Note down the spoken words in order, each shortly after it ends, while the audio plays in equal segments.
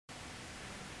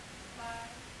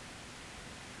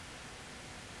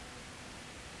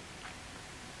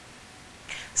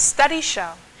Studies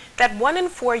show that 1 in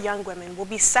 4 young women will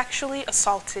be sexually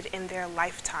assaulted in their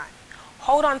lifetime.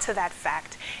 Hold on to that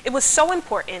fact. It was so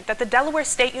important that the Delaware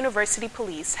State University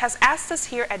Police has asked us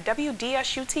here at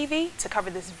WDSU-TV to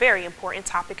cover this very important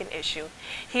topic and issue.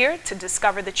 Here to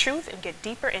discover the truth and get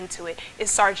deeper into it is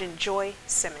Sergeant Joy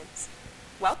Simmons.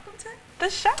 Welcome to the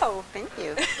show. Thank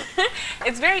you.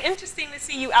 It's very interesting to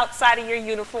see you outside of your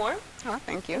uniform. Oh,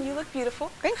 thank you. You look beautiful.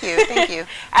 Thank you. Thank you.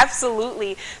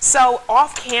 Absolutely. So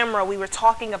off camera, we were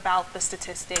talking about the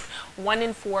statistic, 1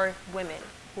 in 4 women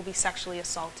will be sexually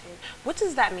assaulted. What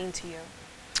does that mean to you?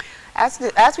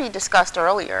 As we discussed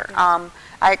earlier,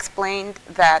 I explained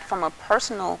that from a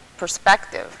personal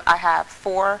perspective, I have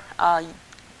 4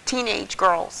 teenage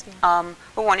girls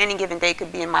who on any given day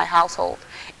could be in my household.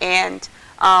 And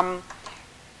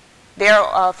there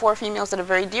are 4 females that are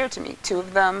very dear to me. 2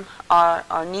 of them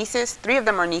are nieces, 3 of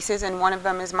them are nieces, and 1 of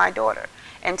them is my daughter.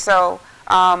 And so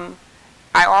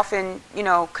I often,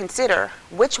 consider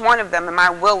which one of them am I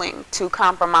willing to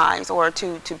compromise or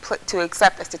to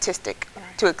accept a statistic,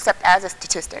 to accept as a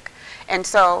statistic. And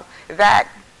so that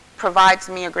provides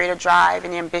me a greater drive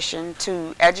and ambition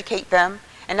to educate them,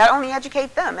 and not only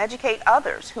educate them, educate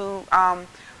others who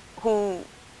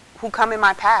come in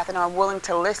my path and are willing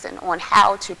to listen on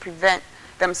how to prevent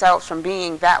themselves from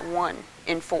being that 1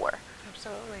 in 4.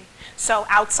 Absolutely. So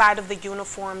outside of the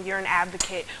uniform, you're an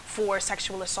advocate for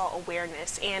sexual assault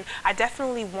awareness, and I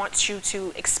definitely want you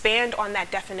to expand on that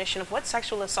definition of what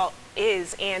sexual assault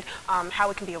is and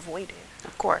how it can be avoided.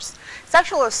 Of course.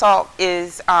 Sexual assault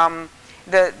is,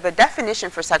 the definition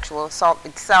for sexual assault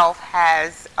itself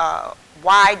has a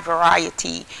wide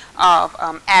variety of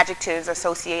adjectives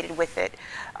associated with it.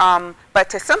 But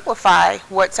to simplify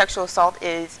what sexual assault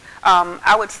is,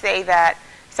 I would say that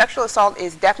sexual assault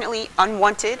is definitely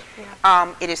unwanted.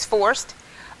 It is forced.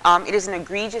 It is an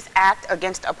egregious act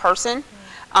against a person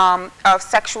of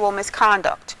sexual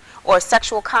misconduct or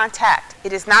sexual contact.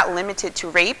 It is not limited to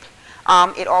rape.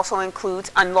 It also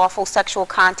includes unlawful sexual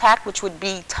contact, which would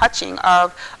be touching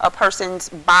of a person's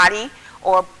body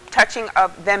or touching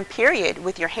of them, period,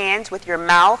 with your hands, with your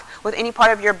mouth, with any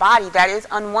part of your body that is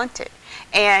unwanted.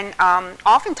 And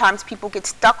oftentimes people get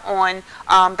stuck on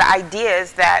the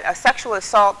ideas that a sexual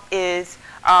assault is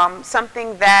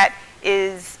something that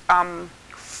is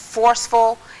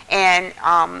forceful, and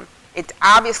it's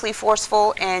obviously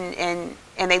forceful, and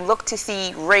they look to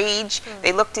see rage.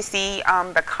 They look to see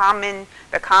the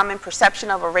common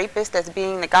perception of a rapist as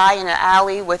being the guy in an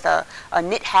alley with a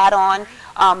knit hat on.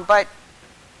 But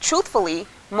truthfully,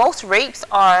 most rapes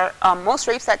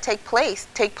that take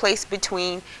place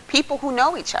between people who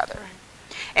know each other.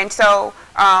 And so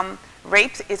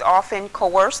rape is often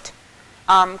coerced,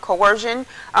 coercion,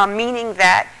 meaning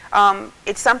that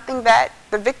it's something that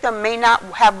the victim may not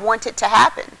have wanted to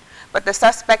happen, but the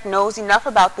suspect knows enough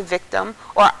about the victim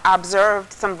or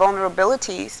observed some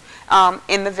vulnerabilities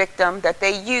in the victim that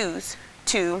they use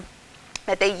to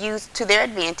their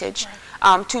advantage,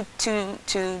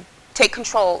 to take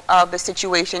control of the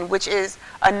situation, which is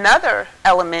another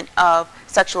element of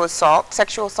sexual assault.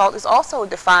 Sexual assault is also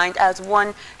defined as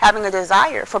one having a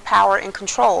desire for power and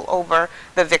control over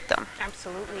the victim.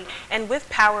 Absolutely. And with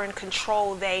power and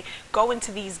control, they go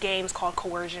into these games called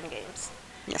coercion games.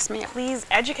 Yes, ma'am. Please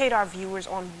educate our viewers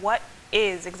on what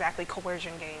is exactly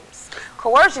coercion games.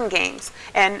 Coercion games,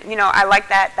 and I like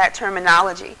that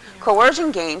terminology.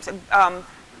 Coercion games,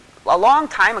 a long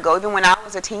time ago, even when I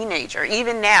was a teenager,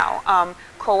 even now,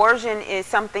 coercion is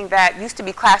something that used to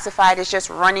be classified as just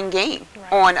running game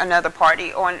on another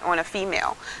party, on a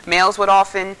female. Males would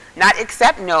often not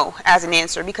accept no as an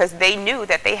answer because they knew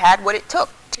that they had what it took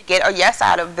to get a yes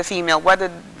out of the female,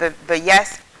 whether the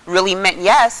yes really meant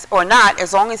yes or not,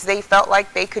 as long as they felt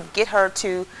like they could get her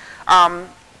to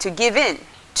give in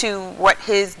to what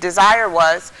his desire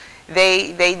was.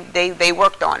 They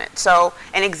worked on it. So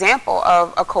an example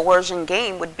of a coercion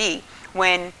game would be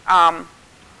when an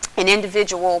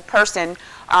individual person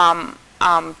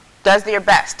does their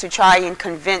best to try and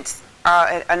convince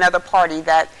another party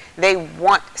that they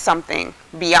want something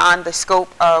beyond the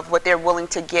scope of what they're willing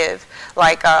to give,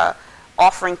 like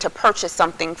offering to purchase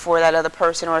something for that other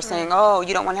person, or saying, oh,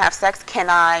 you don't want to have sex, can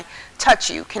I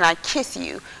touch you, can I kiss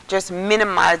you, just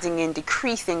minimizing and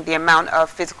decreasing the amount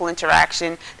of physical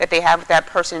interaction that they have with that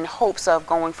person in hopes of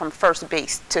going from first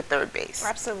base to third base.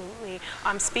 Absolutely.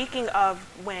 Speaking of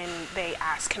when they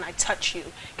ask, can I touch you,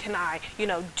 can I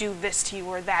do this to you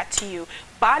or that to you,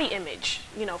 body image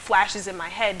flashes in my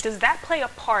head. Does that play a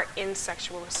part in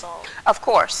sexual assault? Of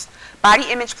course. Body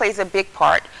image plays a big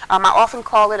part. I often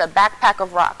call it a backpack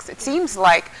of rocks. It seems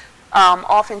like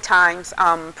oftentimes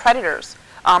predators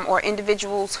or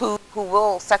individuals who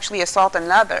will sexually assault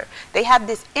another, they have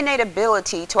this innate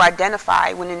ability to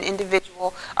identify when an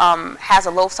individual has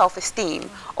a low self-esteem,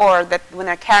 or that when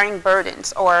they're carrying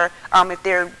burdens, or if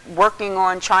they're working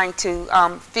on trying to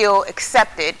feel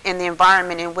accepted in the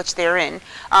environment in which they're in.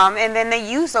 And then they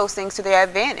use those things to their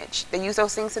advantage. They use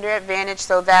those things to their advantage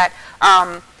so that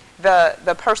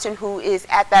the person who is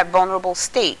at that vulnerable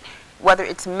state, whether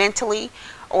it's mentally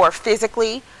or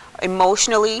physically,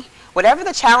 emotionally, whatever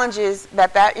the challenges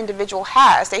that that individual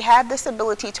has, they have this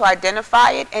ability to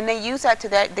identify it, and they use that to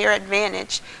their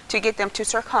advantage to get them to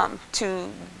succumb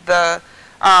to the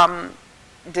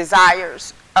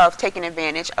desires of taking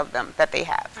advantage of them that they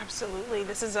have. Absolutely.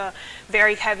 This is a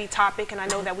very heavy topic, and I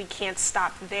know that we can't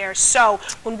stop there. So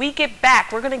when we get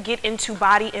back, we're going to get into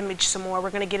body image some more. We're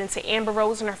going to get into Amber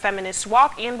Rose and her feminist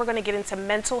walk, and we're going to get into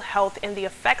mental health and the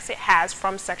effects it has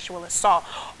from sexual assault.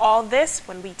 All this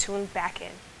when we tune back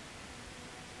in.